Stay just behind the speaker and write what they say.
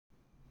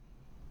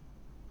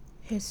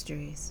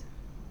Histories.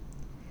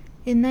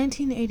 In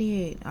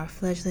 1988, our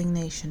fledgling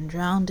nation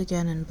drowned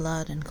again in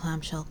blood and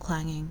clamshell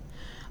clanging.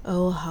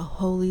 Oh, how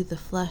holy the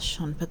flesh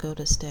on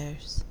pagoda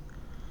stairs.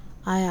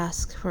 I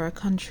ask for a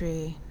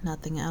country,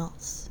 nothing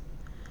else.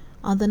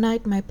 On the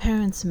night my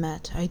parents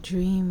met, I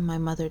dream my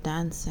mother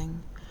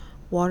dancing,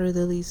 water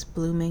lilies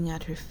blooming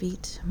at her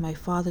feet, my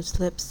father's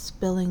lips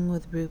spilling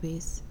with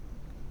rubies.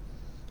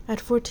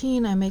 At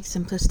 14, I make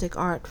simplistic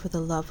art for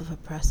the love of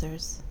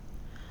oppressors.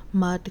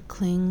 Mud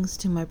clings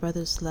to my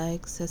brother's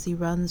legs as he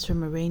runs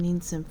from a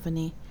raining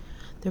symphony,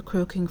 the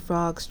croaking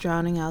frogs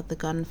drowning out the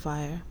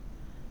gunfire.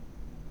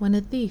 When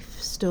a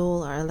thief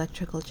stole our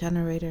electrical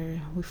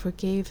generator, we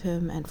forgave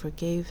him and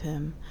forgave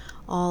him.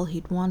 All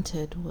he'd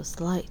wanted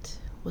was light,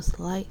 was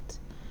light.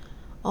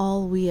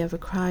 All we ever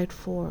cried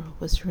for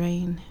was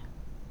rain.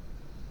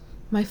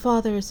 My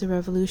father is a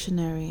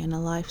revolutionary in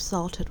a life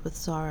salted with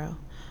sorrow,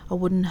 a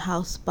wooden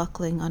house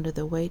buckling under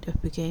the weight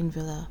of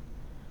Bougainvillea.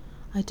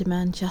 I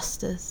demand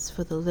justice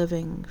for the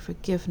living,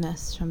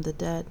 forgiveness from the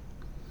dead.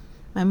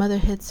 My mother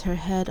hits her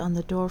head on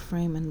the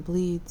doorframe and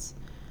bleeds.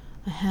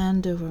 A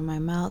hand over my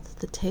mouth,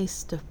 the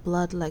taste of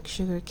blood like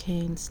sugar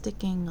cane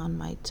sticking on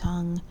my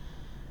tongue.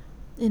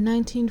 In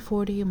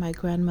 1940, my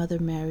grandmother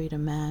married a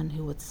man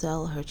who would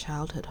sell her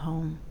childhood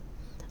home.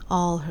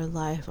 All her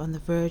life on the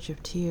verge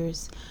of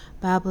tears,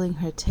 babbling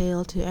her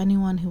tale to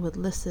anyone who would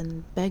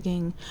listen,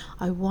 begging,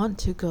 I want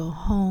to go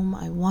home,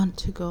 I want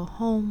to go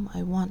home,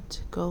 I want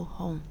to go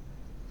home.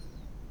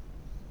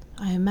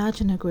 I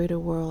imagine a greater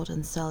world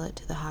and sell it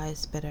to the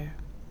highest bidder.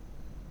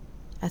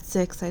 At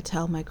 6, I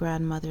tell my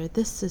grandmother,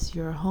 this is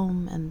your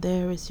home and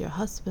there is your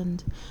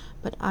husband,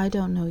 but I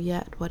don't know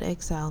yet what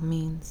exile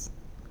means.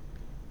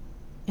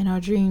 In our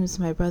dreams,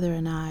 my brother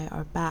and I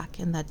are back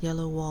in that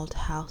yellow-walled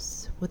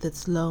house with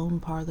its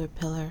lone parlor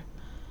pillar,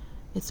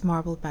 its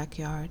marble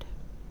backyard.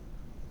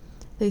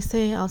 They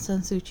say Aung San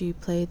Suu Kyi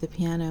played the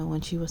piano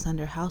when she was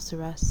under house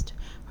arrest,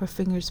 her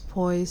fingers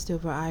poised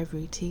over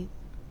ivory teeth.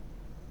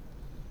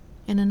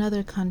 In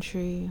another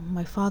country,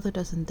 my father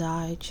doesn't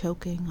die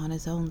choking on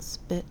his own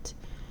spit.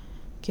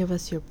 Give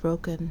us your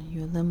broken,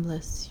 your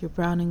limbless, your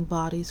browning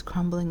bodies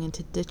crumbling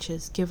into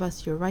ditches. Give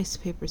us your rice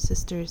paper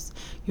sisters,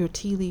 your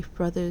tea leaf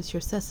brothers, your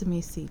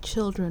sesame seed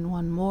children,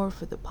 one more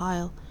for the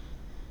pile.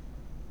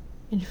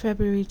 In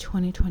February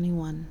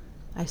 2021,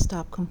 I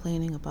stop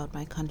complaining about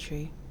my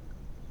country.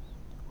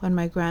 When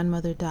my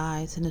grandmother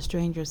dies in a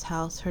stranger's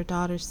house, her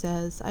daughter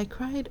says, I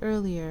cried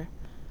earlier.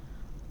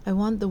 I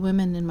want the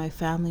women in my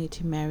family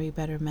to marry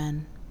better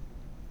men.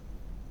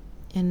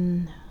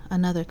 In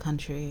another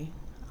country,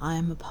 I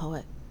am a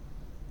poet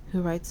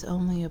who writes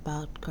only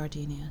about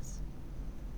gardenias.